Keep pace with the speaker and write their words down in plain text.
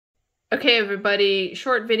Okay, everybody,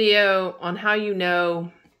 short video on how you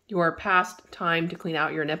know your past time to clean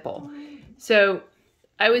out your nipple. So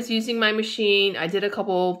I was using my machine. I did a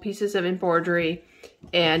couple pieces of embroidery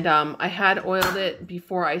and I had oiled it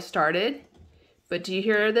before I started. But do you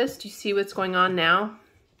hear this? Do you see what's going on now?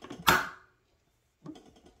 I'm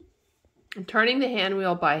turning the hand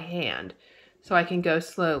wheel by hand so I can go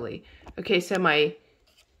slowly. Okay, so my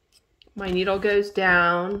needle goes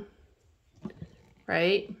down,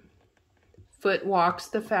 right? Foot walks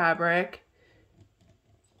the fabric.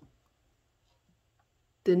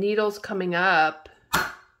 The needle's coming up.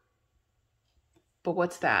 But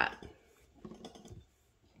what's that?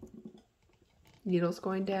 Needle's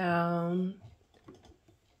going down.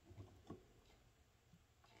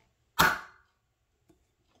 Okay,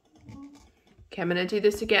 I'm going to do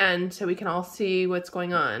this again so we can all see what's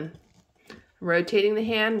going on. Rotating the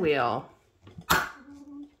hand wheel.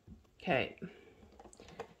 Okay.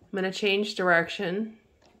 I'm going to change direction.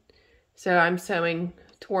 So I'm sewing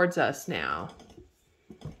towards us now.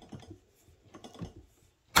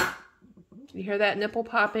 You hear that nipple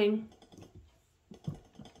popping?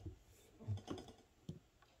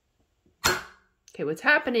 Okay, what's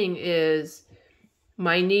happening is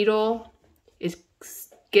my needle is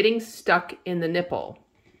getting stuck in the nipple.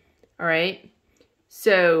 All right?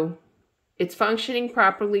 So it's functioning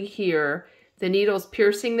properly here. The needle's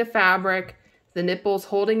piercing the fabric. The nipple's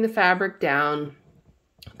holding the fabric down.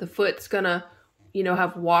 The foot's gonna,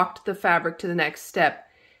 have walked the fabric to the next step.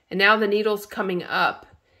 And now the needle's coming up.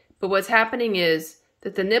 But what's happening is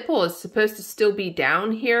that the nipple is supposed to still be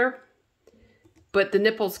down here, but the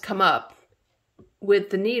nipple's come up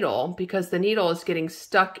with the needle because the needle is getting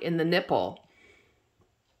stuck in the nipple.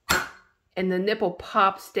 And the nipple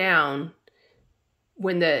pops down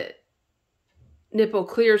when the nipple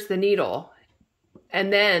clears the needle.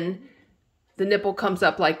 And then the nipple comes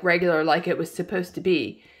up like regular, like it was supposed to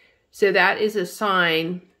be. So that is a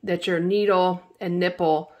sign that your needle and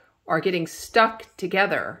nipple are getting stuck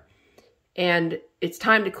together. And it's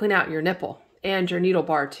time to clean out your nipple and your needle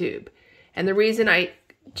bar tube. And the reason I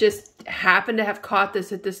just happened to have caught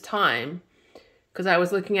this at this time, because I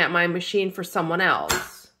was looking at my machine for someone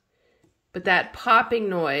else. But that popping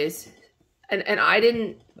noise, and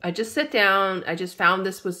I just sat down, I just found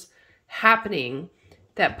this was happening.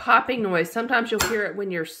 That popping noise, sometimes you'll hear it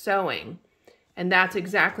when you're sewing. And that's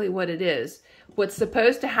exactly what it is. What's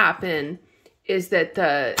supposed to happen is that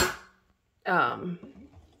the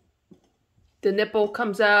nipple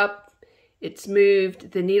comes up, it's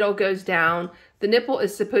moved, the needle goes down. The nipple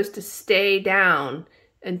is supposed to stay down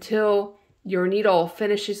until your needle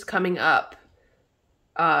finishes coming up.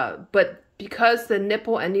 But because the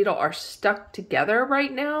nipple and needle are stuck together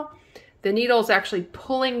right now, the needle is actually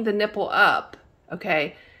pulling the nipple up,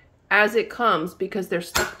 okay, as it comes because they're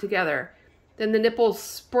stuck together. Then the nipple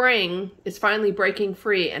spring is finally breaking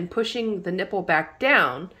free and pushing the nipple back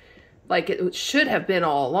down like it should have been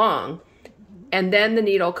all along. And then the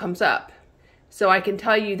needle comes up. So I can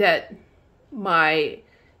tell you that my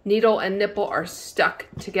needle and nipple are stuck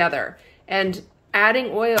together. And adding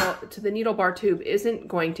oil to the needle bar tube isn't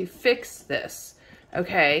going to fix this,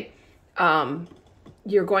 okay?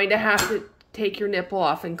 You're going to have to take your nipple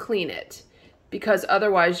off and clean it, because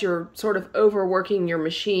otherwise you're sort of overworking your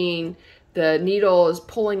machine. The needle is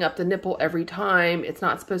pulling up the nipple every time. It's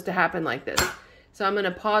not supposed to happen like this. So I'm going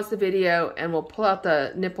to pause the video and we'll pull out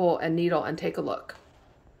the nipple and needle and take a look.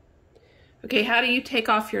 Okay, how do you take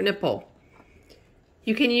off your nipple?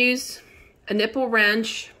 You can use a nipple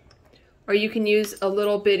wrench or you can use a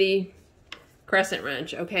little bitty crescent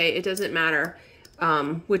wrench, okay? It doesn't matter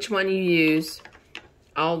which one you use.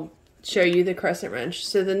 I'll show you the crescent wrench.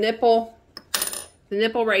 So the nipple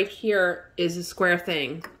right here is a square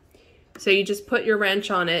thing. So you just put your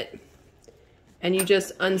wrench on it and you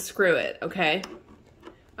just unscrew it, okay?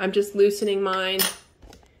 I'm just loosening mine.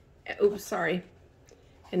 Oops, sorry.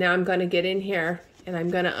 And now I'm gonna get in here and I'm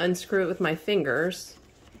gonna unscrew it with my fingers,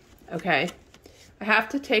 okay? I have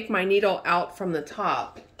to take my needle out from the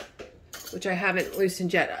top, which I haven't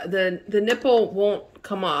loosened yet. The nipple won't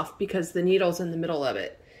come off because the needle's in the middle of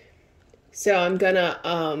it. So I'm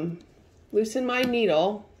gonna loosen my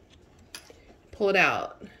needle, pull it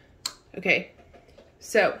out. Okay,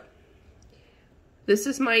 so this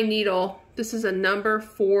is my needle. This is a number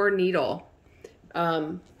 4 needle.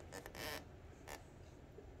 As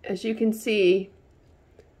you can see,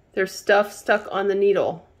 there's stuff stuck on the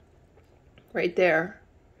needle right there.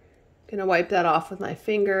 I'm gonna wipe that off with my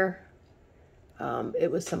finger.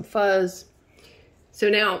 It was some fuzz. So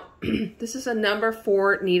now, this is a number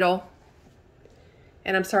 4 needle.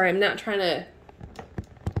 And I'm sorry, I'm not trying to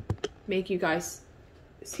make you guys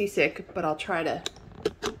seasick, but I'll try to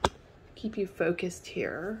keep you focused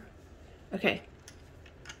here. Okay.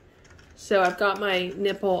 So I've got my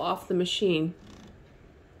nipple off the machine.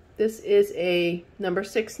 This is a number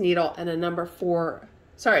 6 needle and a number 4,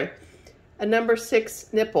 sorry, a number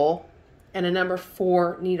 6 nipple and a number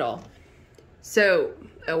 4 needle. So,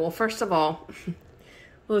 well, first of all,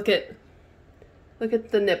 look at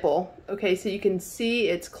the nipple. Okay, so you can see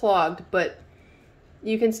it's clogged, but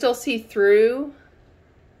you can still see through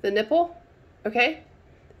the nipple, okay?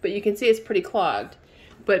 But you can see it's pretty clogged.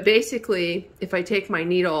 But basically, if I take my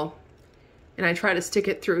needle and I try to stick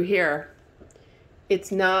it through here,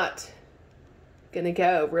 it's not gonna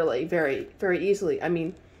go really very, very easily. I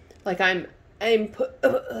mean, like I'm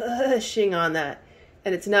pushing on that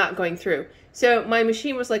and it's not going through. So my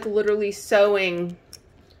machine was like literally sewing,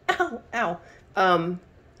 trying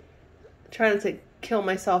to kill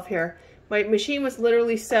myself here. My machine was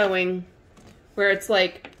literally sewing where it's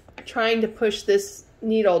like trying to push this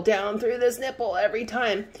needle down through this nipple every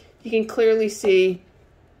time. You can clearly see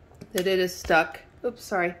that it is stuck. Oops,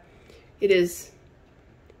 sorry. It is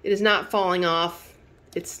not falling off.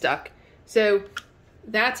 It's stuck. So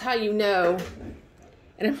that's how you know.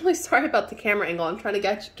 And I'm really sorry about the camera angle. I'm trying to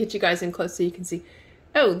get you guys in close so you can see.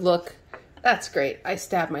 Oh, look. That's great. I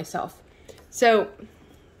stabbed myself. So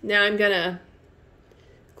now I'm gonna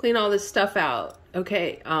clean all this stuff out.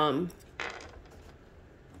 Okay. I'm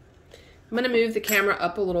gonna move the camera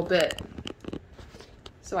up a little bit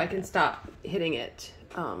so I can stop hitting it.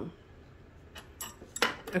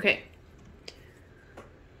 Okay.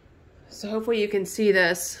 So hopefully you can see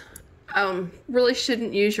this. Really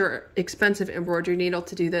shouldn't use your expensive embroidery needle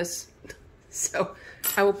to do this. So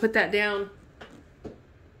I will put that down.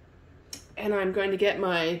 And I'm going to get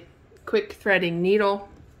my quick threading needle.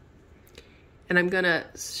 And I'm going to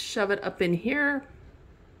shove it up in here.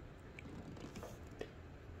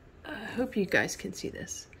 I hope you guys can see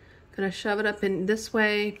this. I'm going to shove it up in this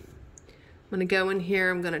way. I'm going to go in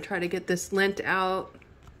here. I'm going to try to get this lint out.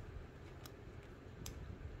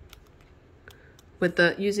 With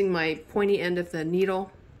using my pointy end of the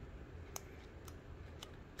needle.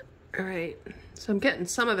 All right, so I'm getting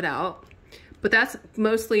some of it out, but that's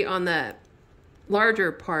mostly on the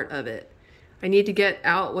larger part of it. I need to get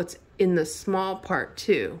out what's in the small part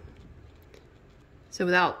too. So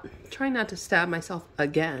without trying not to stab myself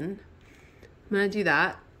again, I'm gonna do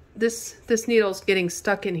that. This needle's getting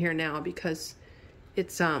stuck in here now because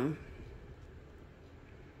it's I've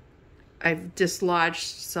dislodged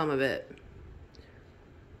some of it.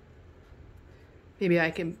 Maybe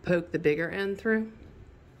I can poke the bigger end through.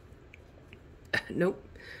 Nope.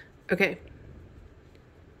 Okay.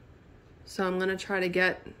 So I'm gonna try to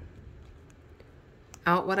get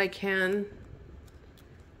out what I can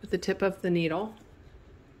with the tip of the needle.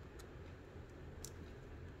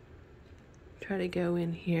 Try to go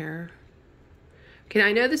in here. Okay,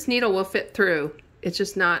 I know this needle will fit through. It's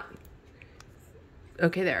just not,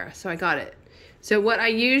 okay there, so I got it. So what I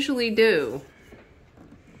usually do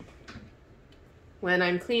when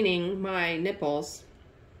I'm cleaning my nipples,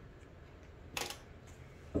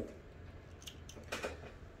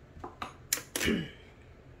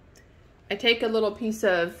 I take a little piece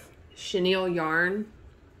of chenille yarn,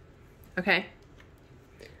 okay?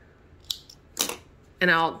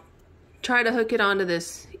 And I'll try to hook it onto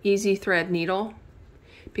this easy thread needle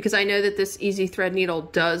because I know that this easy thread needle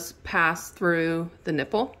does pass through the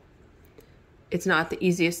nipple. It's not the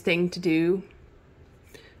easiest thing to do.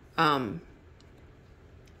 I'm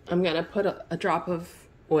gonna put a drop of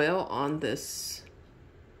oil on this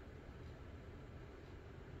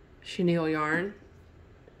chenille yarn.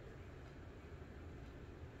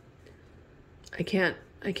 I can't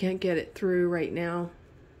get it through right now,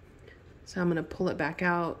 so I'm gonna pull it back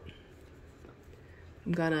out.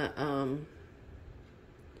 I'm gonna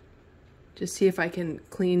just see if I can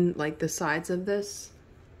clean like the sides of this.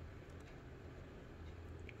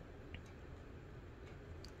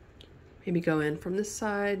 Maybe go in from this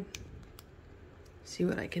side, see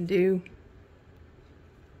what I can do.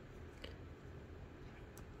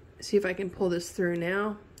 See if I can pull this through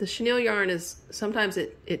now. The chenille yarn is, sometimes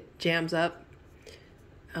it jams up.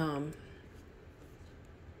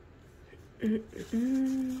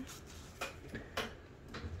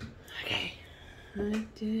 Okay.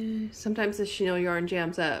 Sometimes the chenille yarn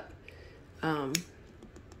jams up.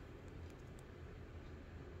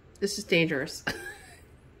 This is dangerous.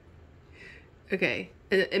 Okay,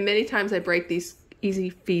 and many times I break these easy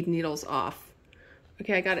feed needles off.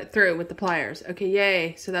 Okay, I got it through with the pliers. Okay,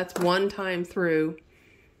 yay. So that's one time through.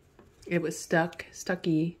 It was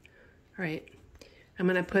stucky. All right, I'm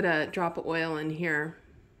gonna put a drop of oil in here.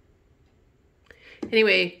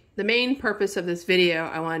 Anyway, the main purpose of this video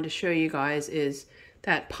I wanted to show you guys is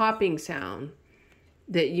that popping sound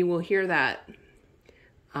that you will hear that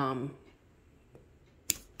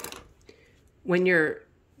when your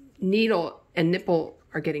needle and nipple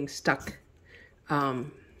are getting stuck.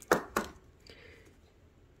 And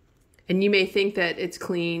you may think that it's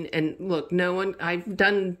clean, and look, I've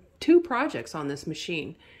done 2 projects on this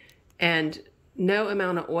machine, and no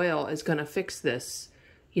amount of oil is going to fix this.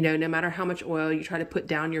 You know, no matter how much oil you try to put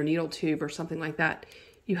down your needle tube or something like that,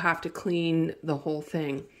 you have to clean the whole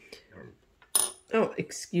thing. Oh,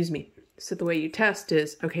 excuse me. So the way you test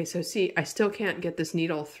is, okay, so see, I still can't get this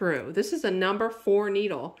needle through. This is a number 4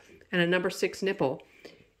 needle and a number 6 nipple.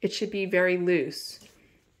 It should be very loose.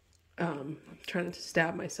 I'm trying to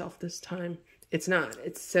stab myself this time. It's not.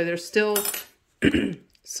 So there's still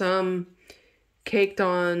some caked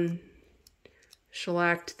on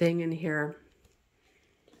shellacked thing in here.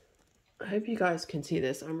 I hope you guys can see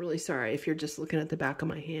this. I'm really sorry if you're just looking at the back of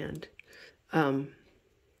my hand. I'll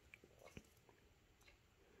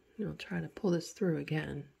try to pull this through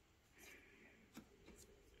again.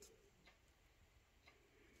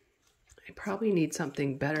 I probably need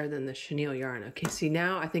something better than the chenille yarn. Okay, see,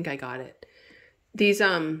 now I think I got it. These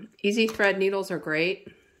easy thread needles are great,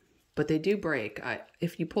 but they do break.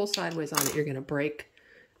 If you pull sideways on it, you're going to break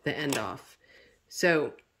the end off.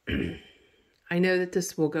 So I know that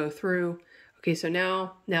this will go through. Okay, so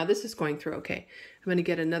now this is going through. Okay, I'm going to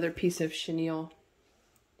get another piece of chenille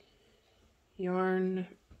yarn.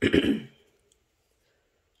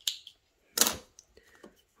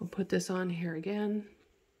 We'll put this on here again.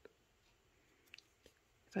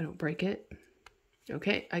 If I don't break it.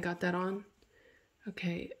 Okay, I got that on.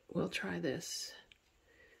 Okay, we'll try this.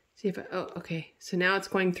 See if oh, okay. So now it's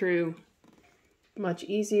going through much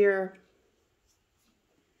easier.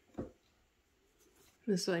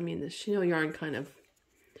 This is what I mean. The chenille yarn kind of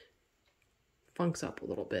funks up a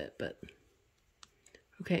little bit, but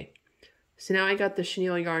okay. So now I got the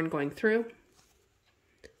chenille yarn going through.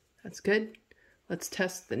 That's good. Let's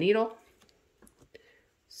test the needle.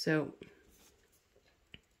 So,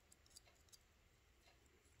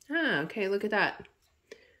 okay, look at that.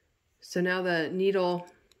 So now the needle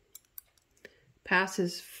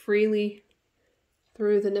passes freely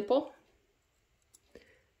through the nipple.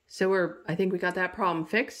 So I think we got that problem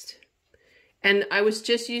fixed. And I was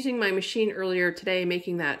just using my machine earlier today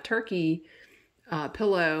making that turkey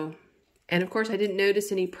pillow. And of course I didn't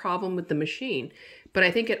notice any problem with the machine, but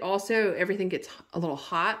I think it also, everything gets a little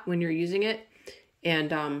hot when you're using it.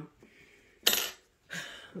 And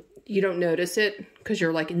you don't notice it because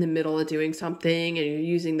you're like in the middle of doing something and you're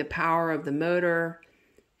using the power of the motor.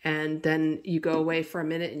 And then you go away for a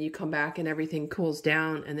minute and you come back and everything cools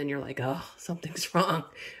down and then you're like, oh, something's wrong.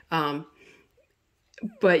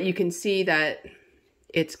 But you can see that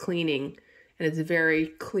it's cleaning and it's very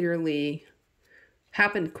clearly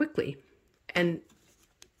happened quickly. And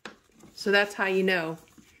so that's how you know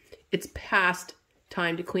it's past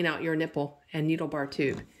time to clean out your nipple and needle bar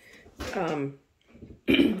tube.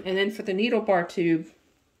 And then for the needle bar tube,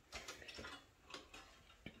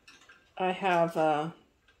 I have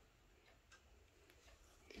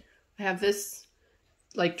this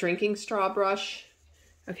like drinking straw brush,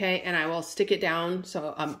 okay, and I will stick it down.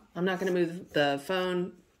 So I'm not going to move the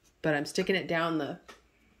phone, but I'm sticking it down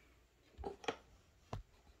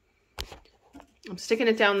I'm sticking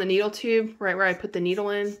it down the needle tube right where I put the needle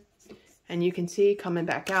in, and you can see coming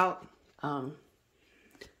back out.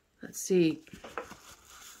 Let's see.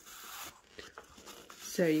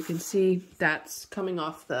 So you can see that's coming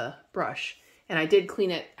off the brush, and I did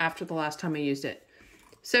clean it after the last time I used it.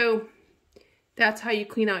 So that's how you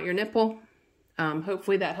clean out your nipple.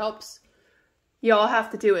 Hopefully that helps. You all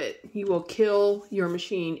have to do it. You will kill your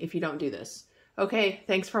machine if you don't do this. Okay,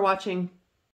 thanks for watching.